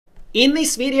In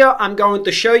this video, I'm going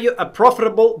to show you a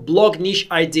profitable blog niche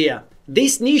idea.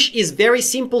 This niche is very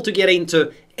simple to get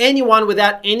into. Anyone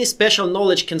without any special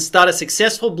knowledge can start a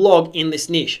successful blog in this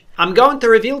niche. I'm going to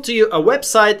reveal to you a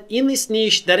website in this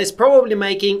niche that is probably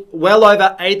making well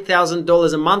over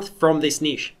 $8,000 a month from this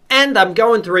niche. And I'm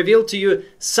going to reveal to you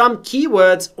some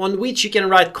keywords on which you can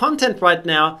write content right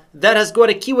now that has got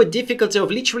a keyword difficulty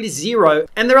of literally 0.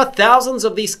 And there are thousands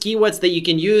of these keywords that you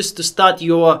can use to start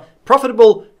your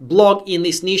profitable blog in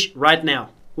this niche right now.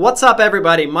 What's up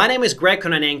everybody? My name is Greg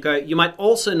Kononenko. You might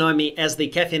also know me as the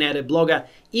Caffeinated Blogger.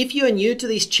 If you're new to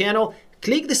this channel,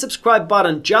 click the subscribe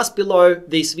button just below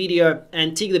this video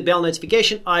and tick the bell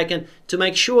notification icon to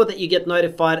make sure that you get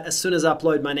notified as soon as I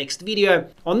upload my next video.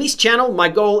 On this channel, my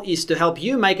goal is to help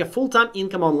you make a full-time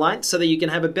income online so that you can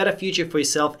have a better future for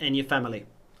yourself and your family.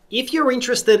 If you're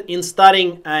interested in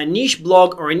starting a niche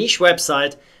blog or a niche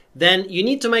website, then you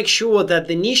need to make sure that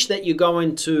the niche that you're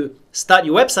going to start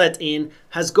your website in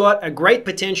has got a great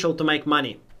potential to make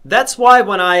money. That's why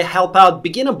when I help out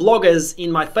beginner bloggers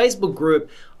in my Facebook group,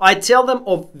 I tell them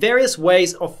of various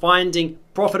ways of finding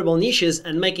profitable niches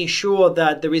and making sure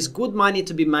that there is good money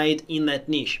to be made in that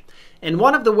niche. And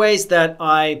one of the ways that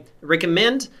I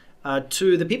recommend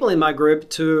to the people in my group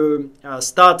to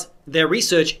start their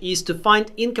research is to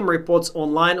find income reports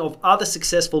online of other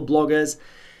successful bloggers.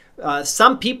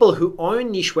 Some people who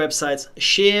own niche websites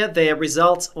share their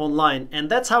results online, and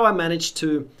that's how I managed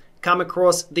to come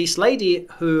across this lady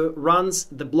who runs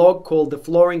the blog called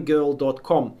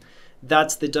theflooringgirl.com.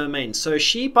 That's the domain. So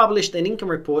she published an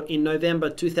income report in November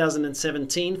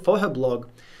 2017 for her blog,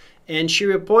 and she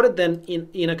reported then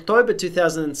in October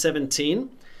 2017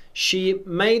 she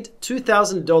made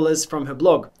 $2,000 from her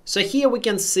blog. So here we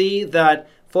can see that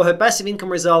for her passive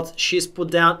income results, she's put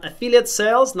down affiliate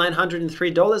sales,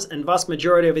 $903, and vast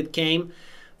majority of it came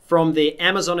from the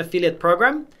Amazon affiliate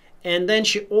program. And then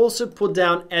she also put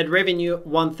down ad revenue,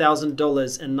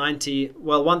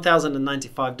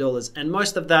 $1,095, and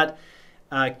most of that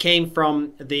came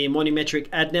from the Monimetric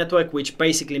ad network, which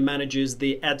basically manages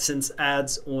the Adsense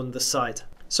ads on the site.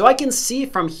 So I can see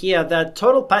from here that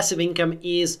total passive income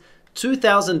is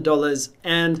 $2,000,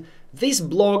 and this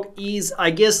blog is,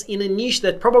 I guess, in a niche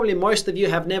that probably most of you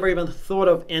have never even thought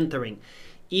of entering.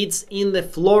 It's in the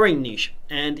flooring niche.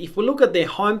 And if we look at the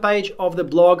homepage of the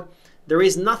blog, there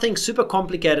is nothing super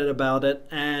complicated about it.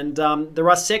 And there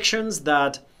are sections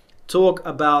that talk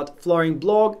about flooring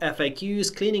blog,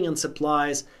 FAQs, cleaning and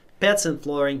supplies, pets and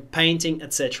flooring, painting,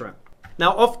 etc.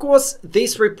 Now, of course,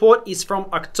 this report is from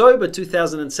October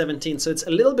 2017, so it's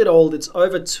a little bit old. It's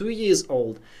over 2 years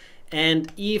old.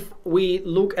 And if we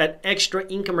look at extra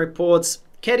income reports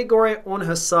category on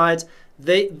her site,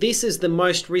 this is the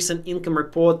most recent income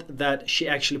report that she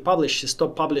actually published. She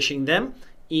stopped publishing them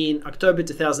in October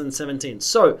 2017.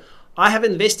 So I have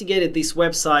investigated this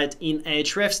website in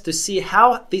Ahrefs to see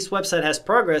how this website has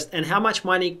progressed and how much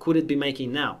money could it be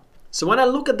making now. So when I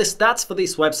look at the stats for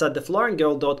this website,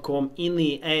 theflooringgirl.com, in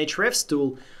the Ahrefs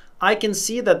tool, I can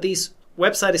see that this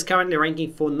website is currently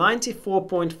ranking for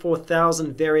 94.4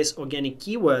 thousand various organic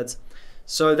keywords.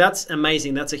 So that's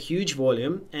amazing. That's a huge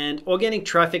volume. And organic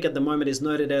traffic at the moment is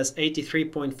noted as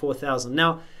 83.4 thousand.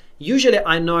 Now, usually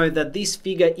I know that this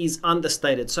figure is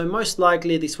understated. So most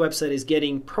likely this website is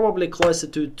getting probably closer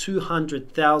to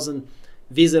 200,000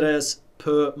 visitors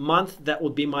per month. That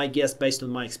would be my guess based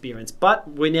on my experience.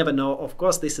 But we never know. Of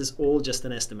course, this is all just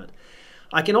an estimate.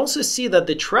 I can also see that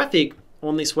the traffic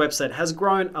on this website has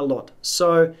grown a lot.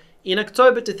 So in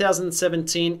October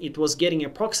 2017, it was getting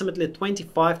approximately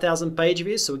 25,000 page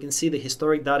views. So we can see the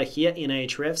historic data here in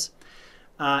Ahrefs.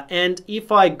 And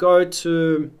if I go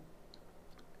to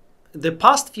the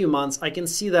past few months, I can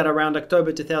see that around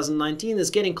October 2019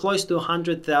 is getting close to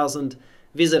 100,000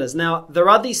 visitors. Now, there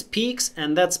are these peaks,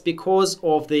 and that's because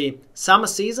of the summer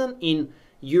season in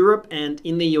Europe and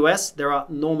in the US. There are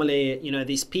normally,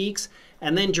 these peaks.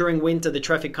 And then during winter, the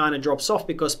traffic kind of drops off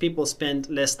because people spend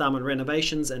less time on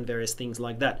renovations and various things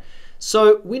like that.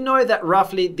 So we know that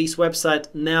roughly this website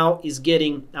now is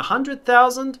getting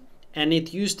 100,000, and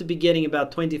it used to be getting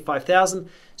about 25,000.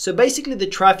 So basically the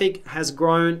traffic has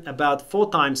grown about 4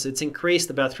 times. So it's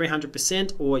increased about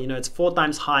 300%, or it's 4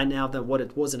 times higher now than what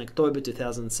it was in October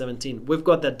 2017. We've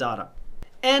got that data.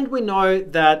 And we know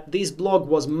that this blog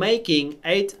was making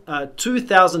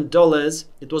 $2,000.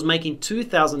 It was making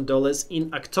 $2,000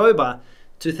 in October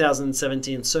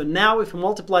 2017. So now if we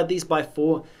multiply this by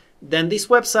 4, then this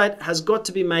website has got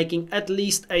to be making at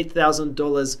least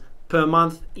 $8,000 per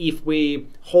month if we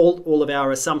hold all of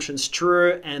our assumptions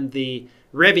true and the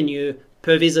revenue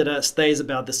per visitor stays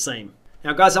about the same.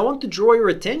 Now guys, I want to draw your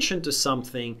attention to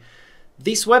something.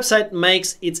 This website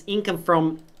makes its income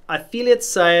from affiliate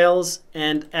sales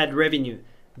and ad revenue.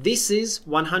 This is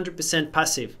 100%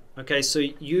 passive. Okay, so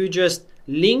you just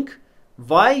link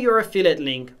via your affiliate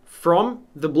link from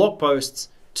the blog posts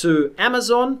to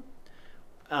Amazon,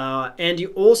 and you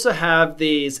also have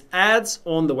these ads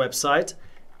on the website,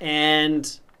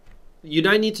 and you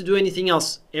don't need to do anything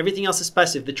else. Everything else is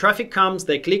passive. The traffic comes,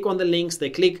 they click on the links,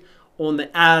 they click on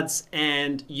the ads,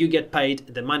 and you get paid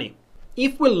the money.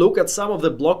 If we look at some of the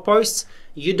blog posts,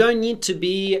 you don't need to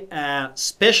be a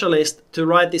specialist to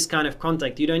write this kind of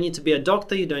content. You don't need to be a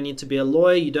doctor, you don't need to be a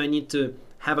lawyer, you don't need to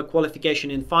have a qualification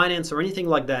in finance or anything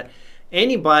like that.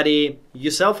 Anybody,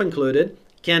 yourself included,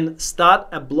 can start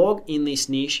a blog in this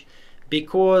niche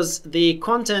because the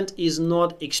content is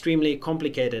not extremely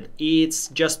complicated. It's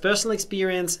just personal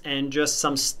experience and just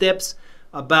some steps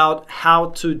about how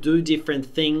to do different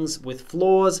things with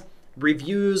floors,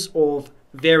 reviews of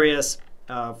various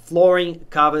flooring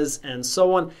covers and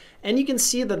so on. And you can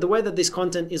see that the way that this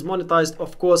content is monetized,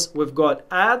 of course, we've got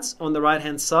ads on the right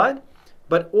hand side,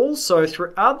 but also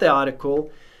throughout the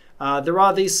article there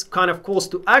are these kind of calls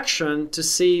to action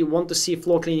to want to see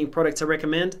floor cleaning products I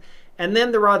recommend. And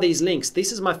then there are these links.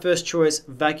 This is my first choice: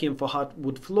 vacuum for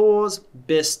hardwood floors,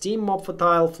 best steam mop for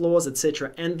tile floors,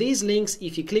 etc. And these links,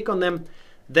 if you click on them,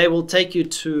 they will take you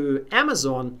to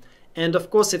Amazon. And of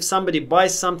course, if somebody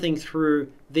buys something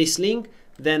through this link,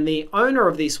 then the owner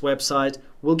of this website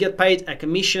will get paid a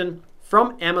commission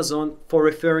from Amazon for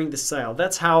referring the sale.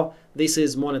 That's how this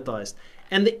is monetized.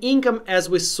 And the income, as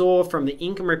we saw from the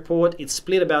income report, it's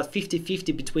split about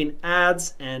 50-50 between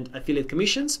ads and affiliate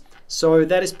commissions. So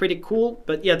that is pretty cool.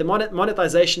 But yeah, the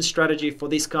monetization strategy for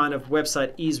this kind of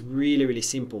website is really, really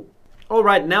simple. All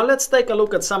right, now let's take a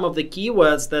look at some of the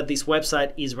keywords that this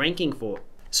website is ranking for.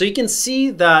 So you can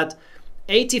see that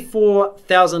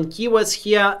 84,000 keywords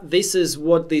here. This is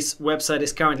what this website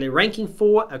is currently ranking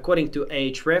for according to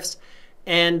Ahrefs.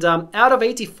 And out of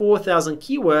 84,000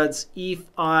 keywords, if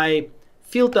I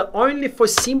filter only for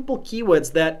simple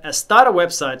keywords that start a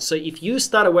website, so if you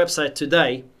start a website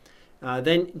today,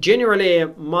 then generally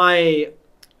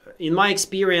in my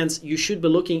experience, you should be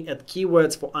looking at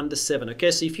keywords for under 7.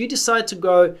 Okay, so if you decide to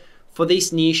go for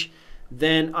this niche,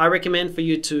 then I recommend for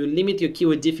you to limit your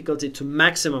keyword difficulty to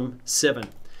maximum 7.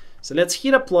 So let's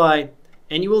hit apply,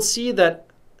 and you will see that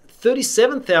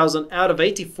 37,000 out of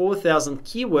 84,000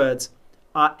 keywords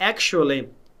are actually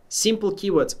simple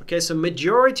keywords. Okay, so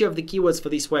majority of the keywords for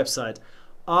this website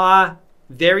are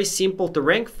very simple to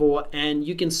rank for, and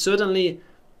you can certainly,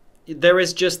 there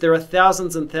are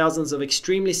thousands and thousands of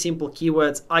extremely simple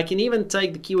keywords. I can even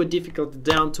take the keyword difficulty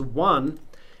down to 1,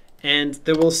 and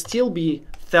there will still be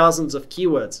thousands of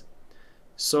keywords.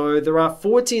 So there are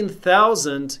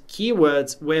 14,000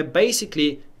 keywords where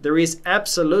basically there is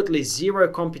absolutely zero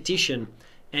competition,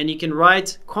 and you can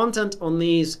write content on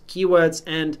these keywords.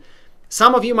 And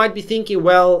some of you might be thinking,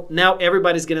 well, now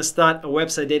everybody's going to start a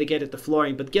website dedicated to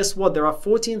flooring. But guess what? There are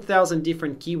 14,000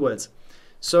 different keywords.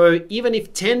 So even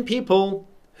if 10 people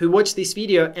who watch this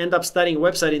video end up starting a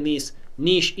website in this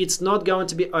niche, it's not going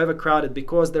to be overcrowded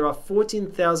because there are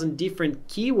 14,000 different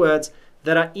keywords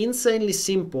that are insanely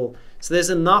simple. So there's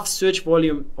enough search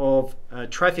volume of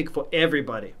traffic for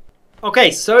everybody. Okay,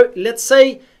 so let's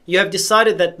say you have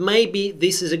decided that maybe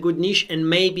this is a good niche and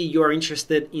maybe you're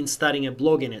interested in starting a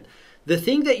blog in it. The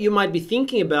thing that you might be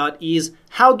thinking about is,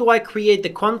 how do I create the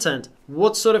content?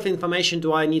 What sort of information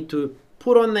do I need to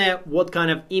put on there? What kind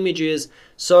of images?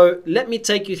 So let me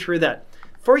take you through that.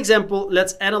 For example,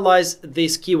 let's analyze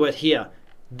this keyword here,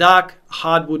 dark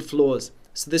hardwood floors.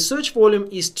 So the search volume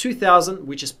is 2,000,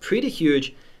 which is pretty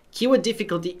huge. Keyword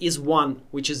difficulty is 1,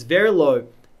 which is very low.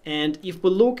 And if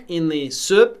we look in the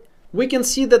SERP, we can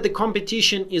see that the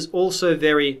competition is also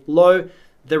very low.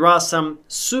 There are some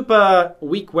super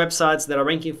weak websites that are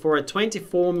ranking for a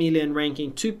 24 million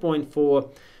ranking, 2.4.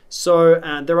 So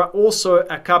there are also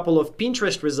a couple of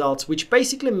Pinterest results, which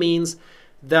basically means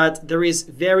that there is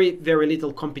very, very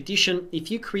little competition. If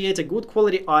you create a good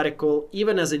quality article,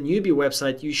 even as a newbie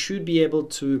website, you should be able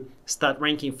to start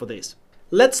ranking for this.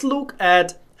 Let's look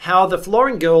at how the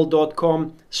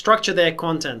flooringgirl.com structure their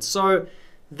content. So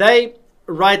they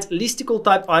write listicle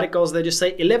type articles. They just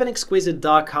say 11 exquisite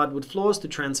dark hardwood floors to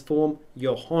transform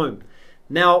your home.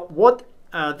 Now, what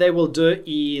they will do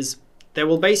is they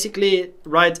will basically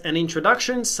write an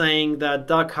introduction saying that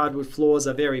dark hardwood floors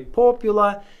are very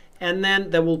popular, and then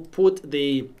they will put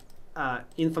the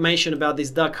information about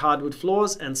these dark hardwood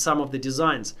floors and some of the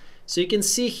designs. So you can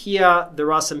see here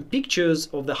there are some pictures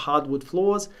of the hardwood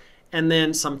floors, and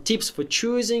then some tips for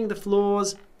choosing the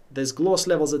floors. There's gloss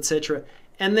levels, etc.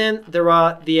 And then there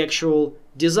are the actual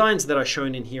designs that are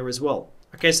shown in here as well.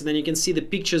 Okay, so then you can see the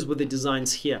pictures with the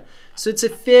designs here. So it's a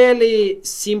fairly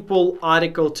simple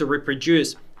article to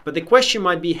reproduce. But the question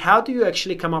might be, how do you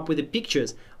actually come up with the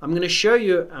pictures? I'm going to show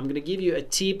you, I'm going to give you a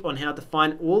tip on how to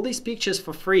find all these pictures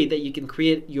for free that you can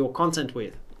create your content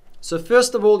with. So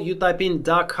first of all, you type in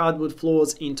dark hardwood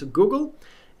floors into Google.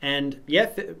 And yeah,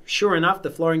 sure enough,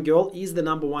 the flooring girl is the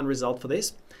 #1 result for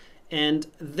this. And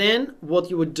then what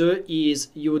you would do is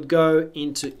you would go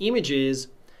into images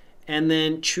and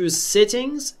then choose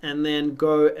settings and then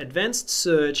go advanced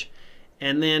search.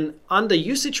 And then under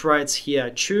usage rights here,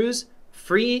 choose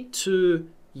free to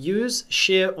use,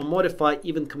 share or modify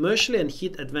even commercially and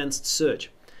hit advanced search.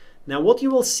 Now what you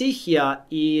will see here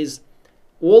is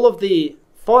all of the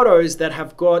photos that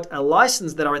have got a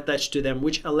license that are attached to them,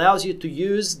 which allows you to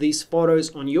use these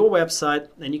photos on your website,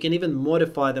 and you can even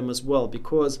modify them as well,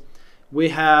 because we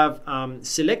have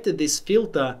selected this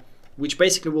filter which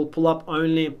basically will pull up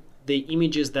only the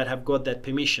images that have got that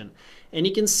permission. And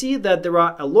you can see that there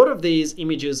are a lot of these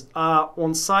images are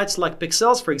on sites like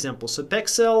Pexels, for example. So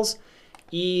Pexels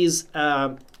is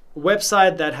a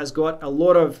website that has got a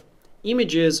lot of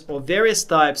images of various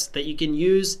types that you can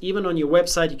use even on your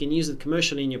website. You can use it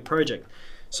commercially in your project.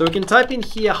 So we can type in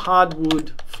here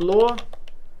hardwood floor,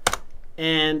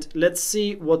 and let's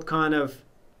see what kind of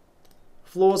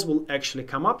floors will actually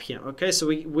come up here. Okay, so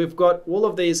we've got all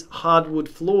of these hardwood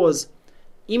floors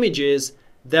images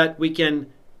that we can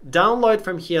download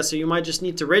from here. So you might just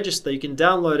need to register. You can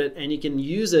download it and you can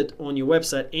use it on your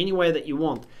website any way that you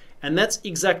want. And that's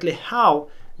exactly how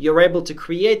you're able to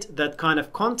create that kind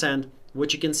of content,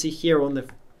 which you can see here on the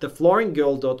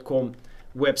theflooringgirl.com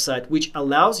website, which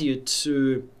allows you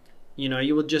to,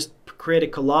 you would just create a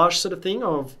collage sort of thing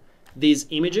of these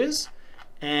images.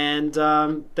 And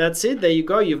that's it. There you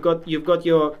go. You've got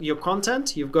your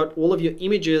content. You've got all of your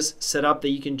images set up that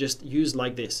you can just use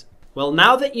like this. Well,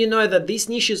 now that you know that this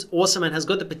niche is awesome and has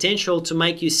got the potential to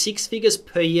make you 6 figures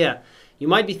per year, you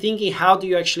might be thinking, how do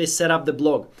you actually set up the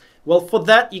blog? Well, for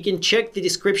that, you can check the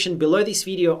description below this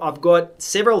video. I've got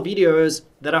several videos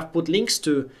that I've put links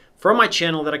to from my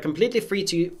channel that are completely free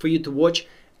for you to watch.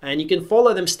 And you can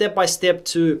follow them step by step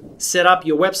to set up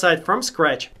your website from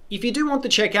scratch. If you do want to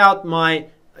check out my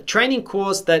training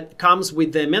course that comes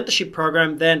with the mentorship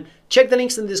program, then check the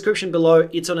links in the description below.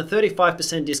 It's on a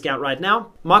 35% discount right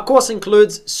now. My course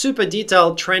includes super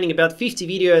detailed training, about 50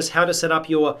 videos, how to set up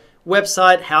your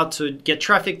website, how to get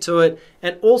traffic to it,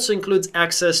 and also includes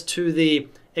access to the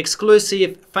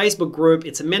exclusive Facebook group.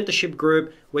 It's a mentorship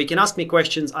group where you can ask me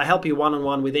questions. I help you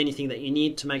one-on-one with anything that you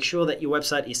need to make sure that your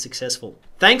website is successful.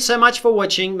 Thanks so much for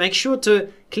watching. Make sure to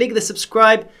click the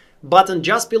subscribe button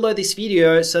just below this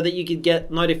video so that you can get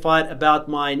notified about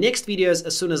my next videos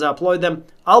as soon as I upload them.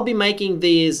 I'll be making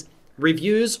these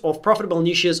reviews of profitable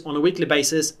niches on a weekly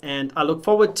basis, and I look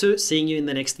forward to seeing you in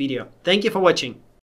the next video. Thank you for watching.